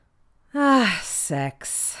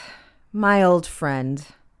sex. My old friend.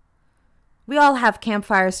 We all have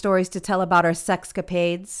campfire stories to tell about our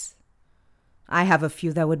sexcapades. I have a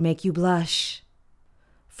few that would make you blush.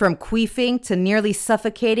 From queefing to nearly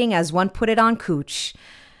suffocating as one put it on cooch,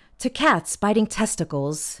 to cats biting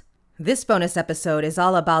testicles. This bonus episode is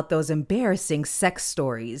all about those embarrassing sex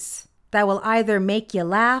stories that will either make you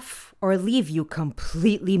laugh or leave you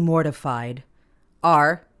completely mortified.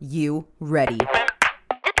 Are you ready?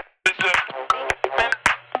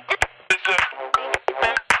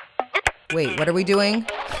 Wait, what are we doing?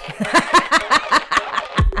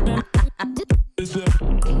 Bonus episode.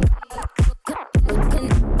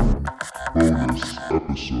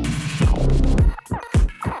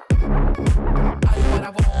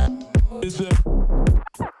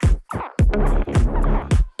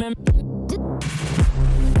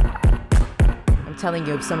 I'm telling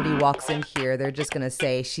you, if somebody walks in here, they're just gonna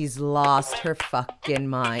say she's lost her fucking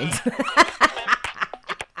mind.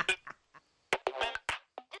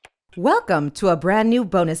 Welcome to a brand new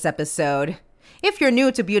bonus episode. If you're new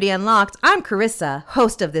to Beauty Unlocked, I'm Carissa,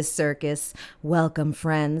 host of this circus. Welcome,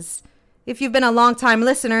 friends. If you've been a long-time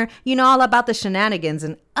listener, you know all about the shenanigans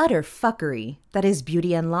and utter fuckery that is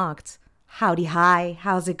Beauty Unlocked. Howdy hi,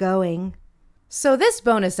 how's it going? So this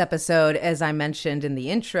bonus episode, as I mentioned in the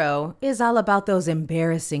intro, is all about those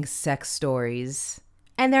embarrassing sex stories.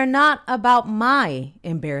 And they're not about my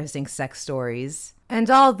embarrassing sex stories. And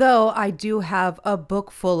although I do have a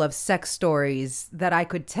book full of sex stories that I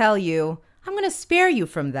could tell you, I'm going to spare you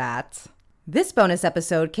from that. This bonus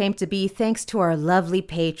episode came to be thanks to our lovely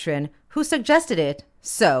patron who suggested it.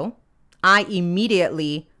 So I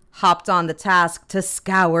immediately hopped on the task to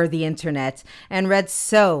scour the internet and read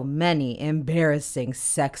so many embarrassing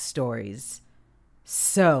sex stories.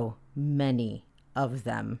 So many of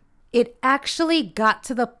them. It actually got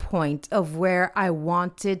to the point of where I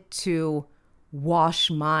wanted to wash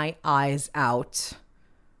my eyes out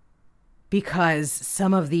because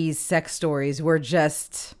some of these sex stories were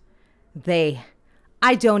just,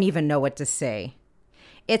 I don't even know what to say.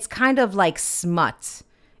 It's kind of like smut.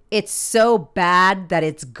 It's so bad that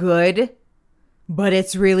it's good, but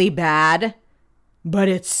it's really bad, but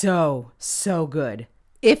it's so, so good.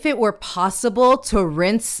 If it were possible to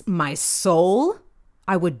rinse my soul,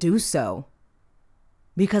 I would do so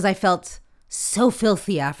because I felt so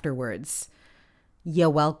filthy afterwards.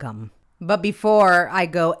 You're welcome. But before I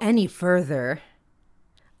go any further,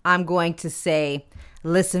 I'm going to say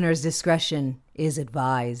listener's discretion is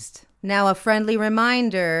advised. Now, a friendly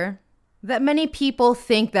reminder that many people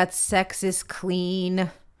think that sex is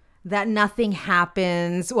clean, that nothing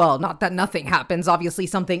happens. Well, not that nothing happens. Obviously,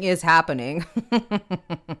 something is happening.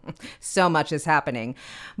 So much is happening.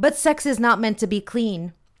 But sex is not meant to be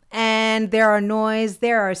clean. And there are noise,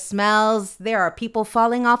 there are smells, there are people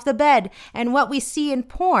falling off the bed. And what we see in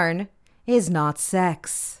porn is not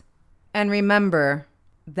sex. And remember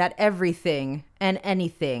that everything and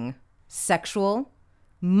anything sexual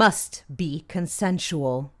must be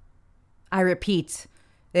consensual. I repeat,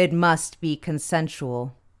 it must be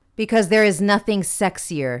consensual. Because there is nothing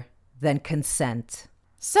sexier than consent.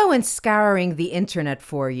 So in scouring the internet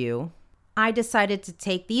for you, I decided to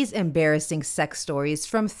take these embarrassing sex stories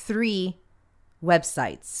from 3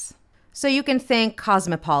 websites. So you can thank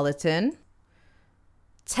Cosmopolitan,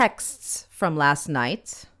 Texts from Last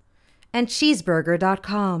Night, and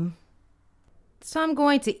cheeseburger.com. So I'm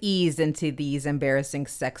going to ease into these embarrassing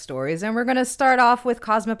sex stories, and we're going to start off with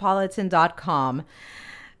cosmopolitan.com.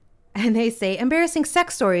 And they say, embarrassing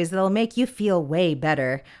sex stories that'll make you feel way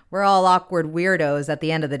better. We're all awkward weirdos at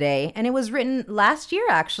the end of the day. And it was written last year,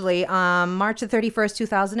 actually, March the 31st,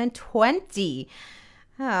 2020.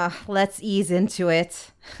 Let's ease into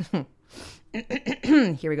it.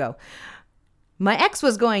 Here we go. My ex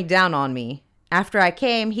was going down on me. After I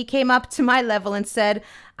came, he came up to my level and said,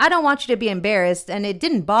 I don't want you to be embarrassed, and it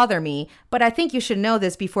didn't bother me, but I think you should know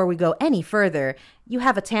this before we go any further. You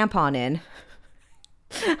have a tampon in.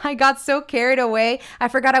 I got so carried away, I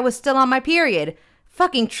forgot I was still on my period.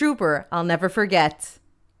 Fucking trooper, I'll never forget.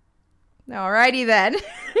 Alrighty then.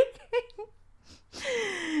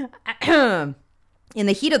 In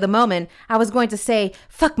the heat of the moment, I was going to say,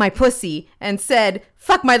 fuck my pussy, and said,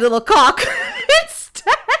 fuck my little cock.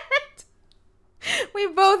 Instead, we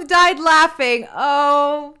both died laughing.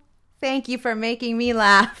 Oh, thank you for making me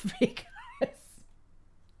laugh.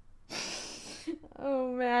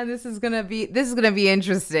 Oh man, this is gonna be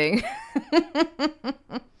interesting.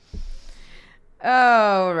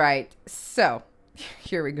 All right, so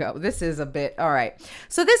here we go. This is a bit, all right.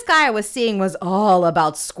 So this guy I was seeing was all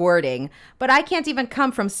about squirting, but I can't even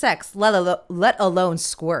come from sex, let alone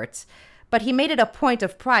squirt. but he made it a point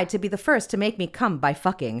of pride to be the first to make me come by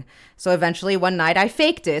fucking. So eventually one night I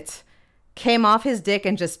faked it, came off his dick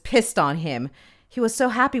and just pissed on him. He was so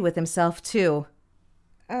happy with himself too.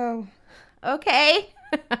 Oh, okay.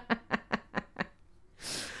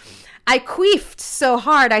 I queefed so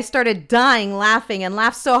hard I started dying laughing and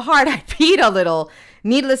laughed so hard I peed a little.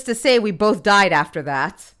 Needless to say, we both died after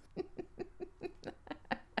that.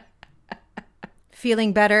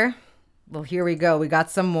 Feeling better? Well, here we go. We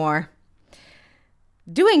got some more.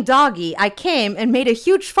 Doing doggy, I came and made a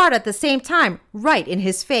huge fart at the same time, right in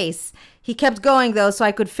his face. He kept going, though, so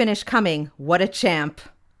I could finish coming. What a champ.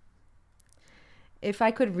 If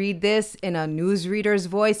I could read this in a newsreader's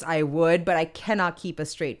voice, I would, but I cannot keep a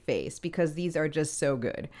straight face because these are just so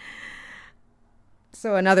good.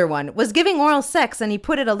 So another one. Was giving oral sex and he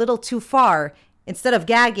put it a little too far. Instead of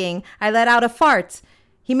gagging, I let out a fart.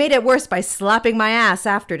 He made it worse by slapping my ass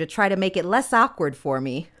after to try to make it less awkward for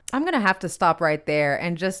me. I'm going to have to stop right there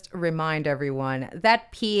and just remind everyone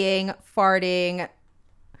that peeing, farting,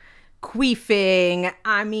 queefing,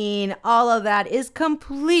 all of that is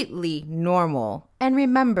completely normal. And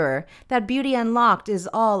remember that Beauty Unlocked is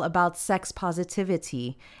all about sex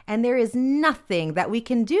positivity. And there is nothing that we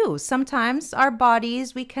can do. Sometimes our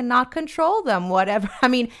bodies, we cannot control them, whatever.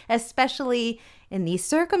 Especially in these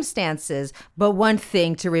circumstances. But one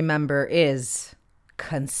thing to remember is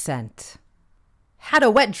consent. Had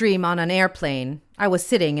a wet dream on an airplane. I was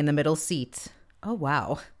sitting in the middle seat. Oh,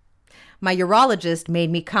 wow. My urologist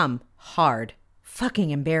made me come hard.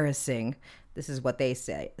 Fucking embarrassing. This is what they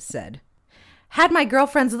said. Had my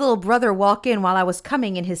girlfriend's little brother walk in while I was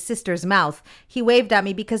coming in his sister's mouth. He waved at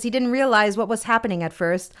me because he didn't realize what was happening at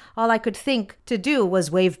first. All I could think to do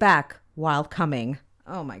was wave back while coming.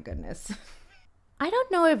 Oh my goodness. I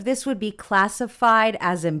don't know if this would be classified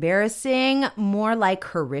as embarrassing, more like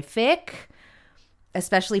horrific,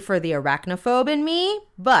 especially for the arachnophobe in me,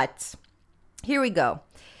 but here we go.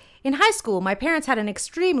 In high school, my parents had an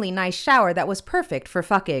extremely nice shower that was perfect for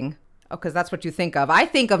fucking. Oh, because that's what you think of. I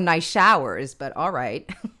think of nice showers, but all right.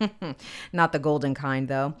 Not the golden kind,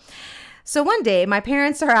 though. So one day, my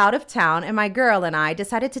parents are out of town, and my girl and I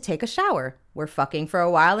decided to take a shower. We're fucking for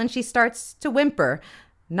a while, and she starts to whimper.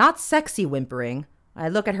 Not sexy whimpering. I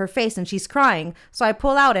look at her face, and she's crying, so I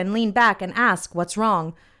pull out and lean back and ask what's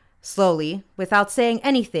wrong. Slowly, without saying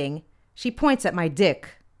anything, she points at my dick.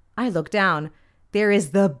 I look down. There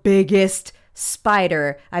is the biggest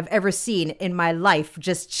spider I've ever seen in my life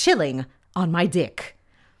just chilling on my dick.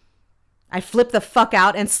 I flip the fuck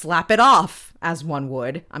out and slap it off, as one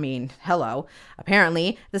would. Hello.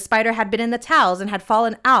 Apparently, the spider had been in the towels and had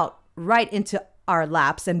fallen out right into our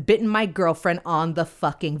laps and bitten my girlfriend on the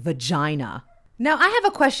fucking vagina. Now, I have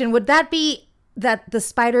a question. Would that be that the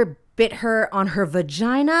spider bit her on her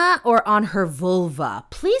vagina or on her vulva?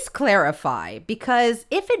 Please clarify, because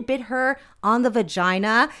if it bit her on the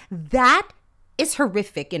vagina, that is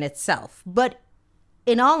horrific in itself. But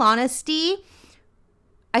in all honesty,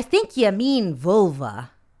 I think you mean vulva.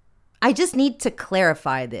 I just need to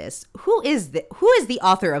clarify this. Who is the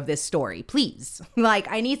author of this story? Please.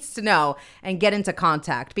 I need to know and get into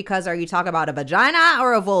contact, because are you talking about a vagina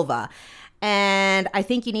or a vulva? And I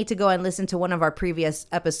think you need to go and listen to one of our previous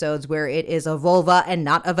episodes where it is a vulva and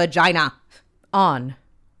not a vagina. On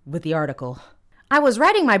with the article. I was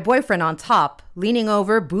riding my boyfriend on top, leaning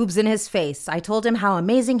over, boobs in his face. I told him how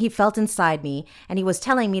amazing he felt inside me, and he was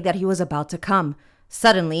telling me that he was about to come.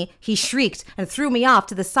 Suddenly, he shrieked and threw me off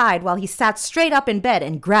to the side while he sat straight up in bed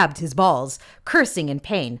and grabbed his balls, cursing in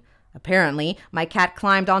pain. Apparently, my cat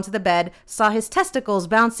climbed onto the bed, saw his testicles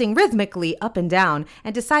bouncing rhythmically up and down,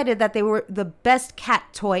 and decided that they were the best cat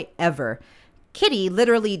toy ever. Kitty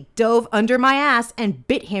literally dove under my ass and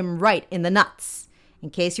bit him right in the nuts.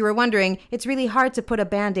 In case you were wondering, it's really hard to put a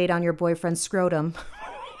Band-Aid on your boyfriend's scrotum.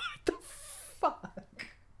 What the fuck?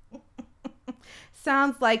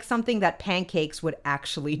 Sounds like something that Pancakes would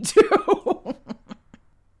actually do.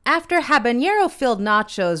 After habanero-filled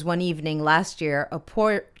nachos one evening last year, a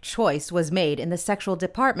poor choice was made in the sexual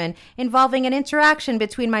department involving an interaction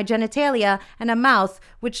between my genitalia and a mouth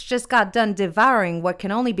which just got done devouring what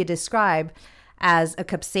can only be described as a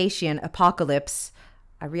Capsaicin apocalypse.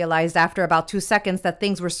 I realized after about 2 seconds that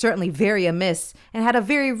things were certainly very amiss and had a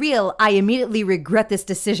very real I immediately regret this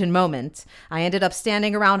decision moment. I ended up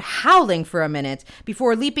standing around howling for a minute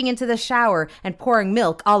before leaping into the shower and pouring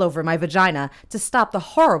milk all over my vagina to stop the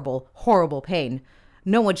horrible, horrible pain.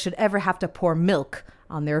 No one should ever have to pour milk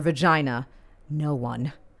on their vagina. No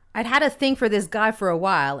one. I'd had a thing for this guy for a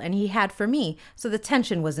while, and he had for me, so the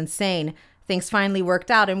tension was insane. Things finally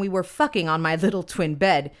worked out, and we were fucking on my little twin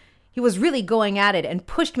bed. He was really going at it and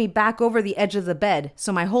pushed me back over the edge of the bed,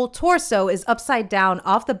 so my whole torso is upside down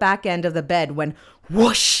off the back end of the bed when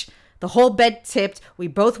whoosh! The whole bed tipped. We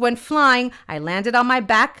both went flying. I landed on my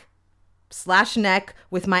back/neck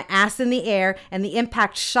with my ass in the air, and the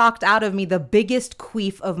impact shocked out of me the biggest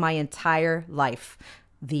queef of my entire life.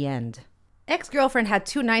 The end. Ex-girlfriend had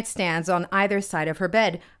 2 nightstands on either side of her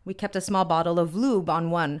bed. We kept a small bottle of lube on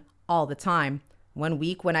one all the time. One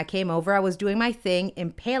week when I came over, I was doing my thing,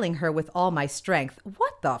 impaling her with all my strength.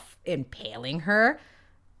 What the impaling her?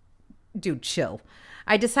 Dude, chill.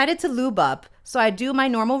 I decided to lube up, so I do my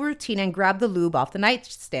normal routine and grab the lube off the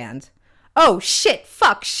nightstand. Oh, shit,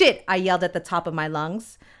 fuck, shit, I yelled at the top of my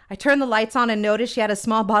lungs. I turned the lights on and noticed she had a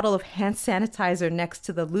small bottle of hand sanitizer next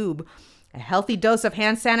to the lube. A healthy dose of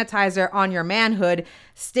hand sanitizer on your manhood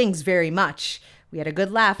stings very much. We had a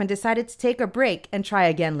good laugh and decided to take a break and try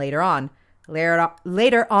again later on.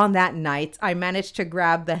 Later on that night, I managed to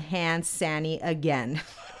grab the hand sani again.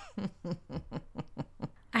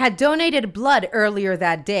 I had donated blood earlier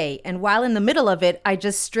that day, and while in the middle of it, I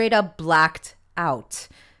just straight up blacked out.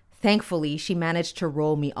 Thankfully, she managed to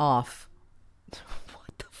roll me off.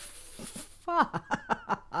 What the fuck?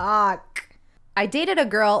 I dated a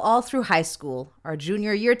girl all through high school. Our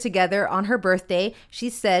junior year together, on her birthday, she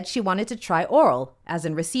said she wanted to try oral, as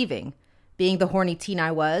in receiving. Being the horny teen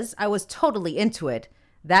I was totally into it.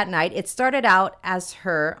 That night, it started out as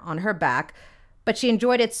her on her back, but she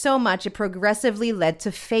enjoyed it so much it progressively led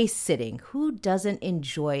to face sitting. Who doesn't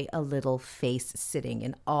enjoy a little face sitting,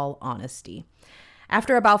 in all honesty?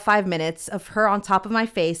 After about 5 minutes of her on top of my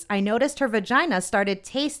face, I noticed her vagina started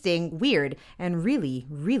tasting weird and really,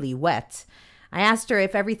 really wet. I asked her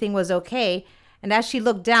if everything was okay, and as she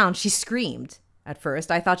looked down, she screamed. At first,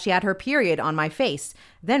 I thought she had her period on my face,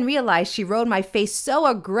 then realized she rode my face so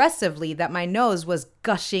aggressively that my nose was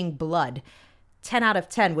gushing blood. 10 out of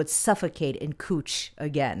 10 would suffocate in cooch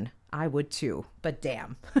again. I would too, but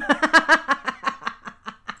damn.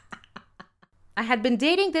 I had been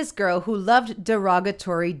dating this girl who loved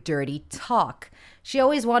derogatory, dirty talk. She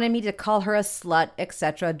always wanted me to call her a slut,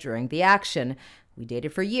 etc. during the action. We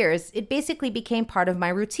dated for years. It basically became part of my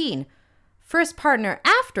routine. First partner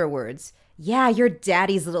afterwards. Yeah, you're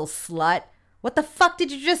daddy's little slut. What the fuck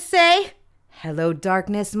did you just say? Hello,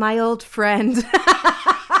 darkness, my old friend.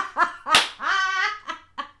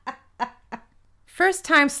 First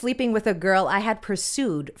time sleeping with a girl I had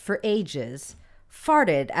pursued for ages.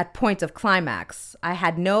 Farted at point of climax. I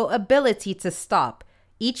had no ability to stop.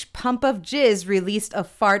 Each pump of jizz released a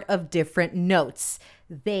fart of different notes.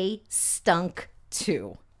 They stunk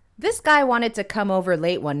too. This guy wanted to come over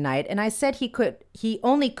late one night, and I said he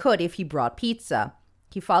only could if he brought pizza.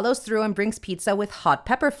 He follows through and brings pizza with hot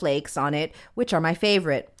pepper flakes on it, which are my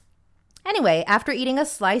favorite. Anyway, after eating a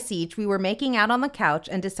slice each, we were making out on the couch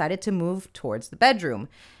and decided to move towards the bedroom.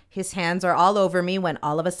 His hands are all over me when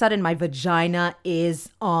all of a sudden my vagina is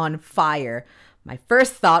on fire. My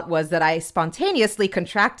first thought was that I spontaneously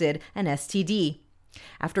contracted an STD.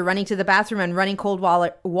 After running to the bathroom and running cold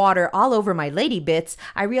water all over my lady bits,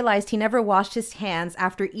 I realized he never washed his hands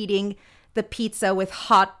after eating the pizza with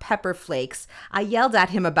hot pepper flakes. I yelled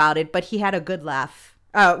at him about it, but he had a good laugh.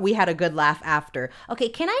 We had a good laugh after. Okay,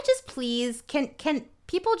 can I just please, can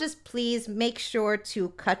people just please make sure to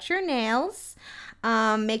cut your nails,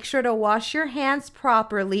 make sure to wash your hands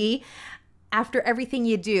properly after everything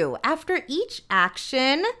you do. After each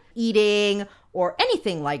action, eating, or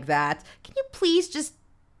anything like that, can you please just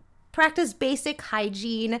practice basic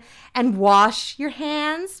hygiene and wash your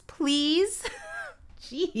hands, please?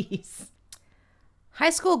 Jeez. High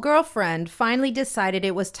school girlfriend finally decided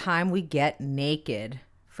it was time we get naked.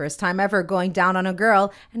 First time ever going down on a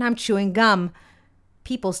girl, and I'm chewing gum.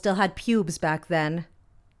 People still had pubes back then.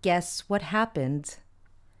 Guess what happened?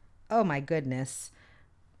 Oh my goodness.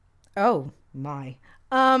 Oh my.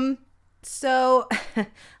 So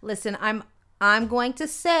listen, I'm going to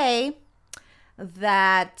say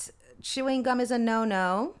that chewing gum is a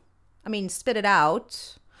no-no. I mean, spit it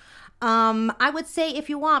out. I would say if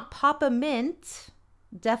you want Papa Mint,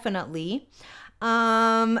 definitely.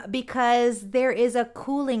 Because there is a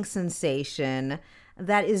cooling sensation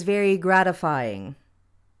that is very gratifying,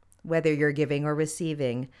 whether you're giving or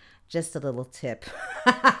receiving. Just a little tip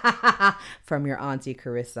from your Auntie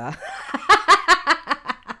Carissa.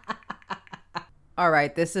 All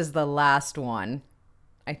right, this is the last one,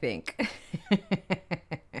 I think.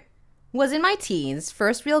 Was in my teens,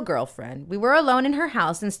 first real girlfriend. We were alone in her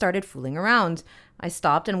house and started fooling around. I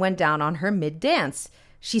stopped and went down on her mid-dance.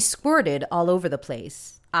 She squirted all over the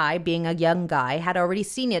place. I, being a young guy, had already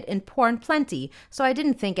seen it in porn plenty, so I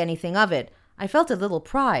didn't think anything of it. I felt a little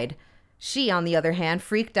pride. She, on the other hand,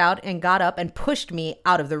 freaked out and got up and pushed me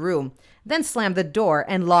out of the room, then slammed the door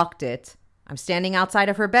and locked it. I'm standing outside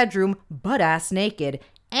of her bedroom, butt-ass naked,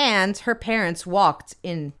 and her parents walked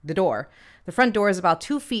in the door. The front door is about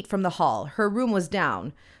 2 feet from the hall. Her room was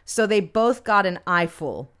down, so they both got an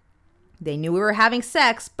eyeful. They knew we were having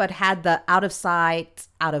sex, but had the out of sight,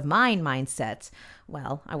 out of mind mindset.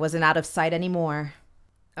 Well, I wasn't out of sight anymore.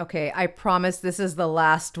 Okay, I promise this is the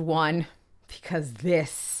last one, because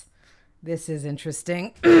this is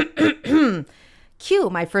interesting. Cue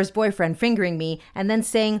my first boyfriend fingering me and then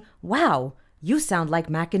saying, "Wow, you sound like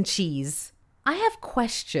mac and cheese." I have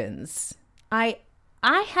questions. I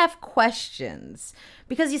have questions.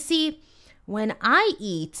 Because you see, when I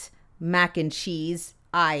eat mac and cheese,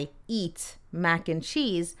 I eat mac and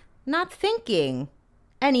cheese, not thinking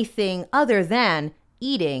anything other than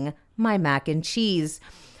eating my mac and cheese.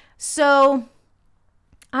 So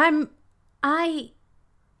I'm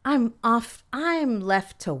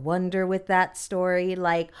left to wonder with that story,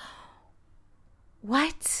 like,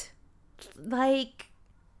 what? Like,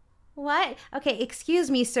 what? Okay, excuse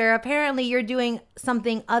me, sir. Apparently you're doing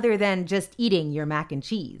something other than just eating your mac and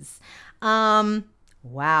cheese.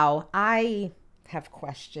 Wow, I have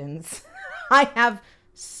questions. I have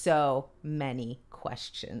so many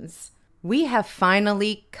questions. We have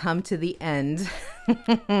finally come to the end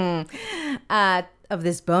of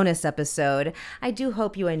this bonus episode. I do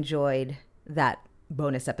hope you enjoyed that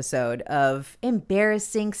bonus episode of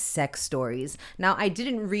embarrassing sex stories. Now, I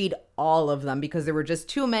didn't read all of them because there were just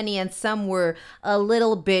too many, and some were a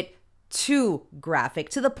little bit too graphic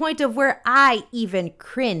to the point of where I even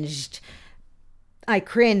cringed. I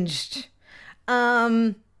cringed.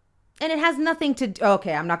 And it has nothing to do,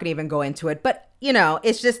 okay, I'm not going to even go into it, but you know,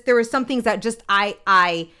 it's just, there were some things that just,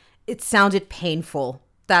 it sounded painful.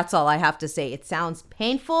 That's all I have to say. It sounds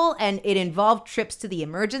painful, and it involved trips to the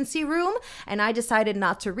emergency room, and I decided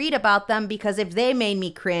not to read about them because if they made me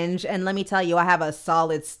cringe, and let me tell you, I have a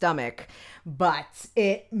solid stomach, but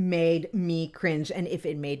it made me cringe, and if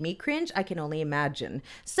it made me cringe, I can only imagine.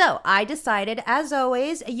 So I decided, as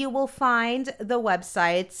always, you will find the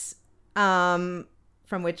websites from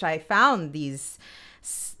which I found these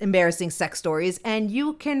embarrassing sex stories, and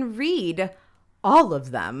you can read all of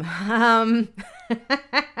them.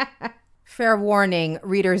 Fair warning,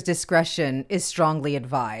 reader's discretion is strongly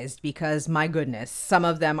advised because, my goodness, some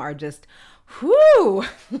of them are just, whoo!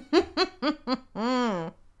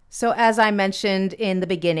 So as I mentioned in the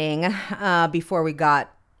beginning, before we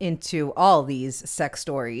got into all these sex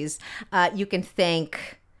stories, you can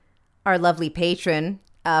thank our lovely patron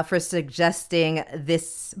for suggesting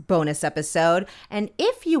this bonus episode. And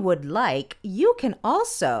if you would like, you can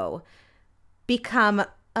also become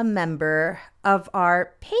a member of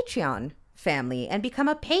our Patreon family and become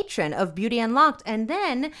a patron of Beauty Unlocked. And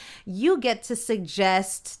then you get to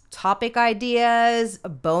suggest topic ideas,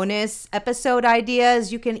 bonus episode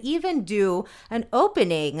ideas. You can even do an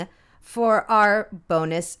opening for our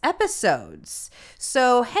bonus episodes.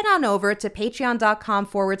 So head on over to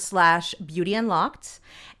patreon.com/Beauty Unlocked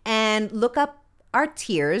and look up our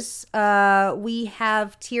tiers. We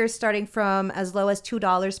have tiers starting from as low as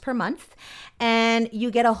 $2 per month, and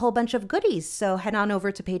you get a whole bunch of goodies. So head on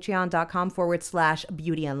over to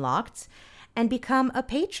patreon.com/Beauty Unlocked and become a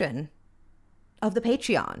patron of the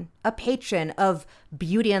Patreon, a patron of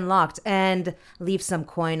Beauty Unlocked, and leave some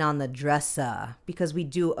coin on the dresser because we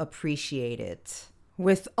do appreciate it.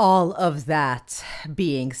 With all of that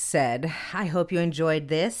being said, I hope you enjoyed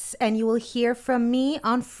this, and you will hear from me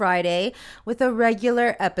on Friday with a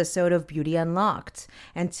regular episode of Beauty Unlocked.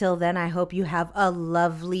 Until then, I hope you have a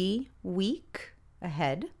lovely week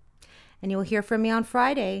ahead, and you'll hear from me on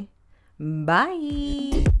Friday.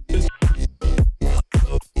 Bye.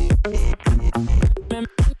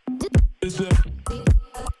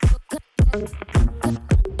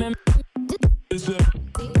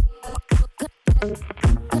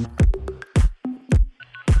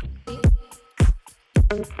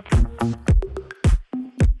 Thank you.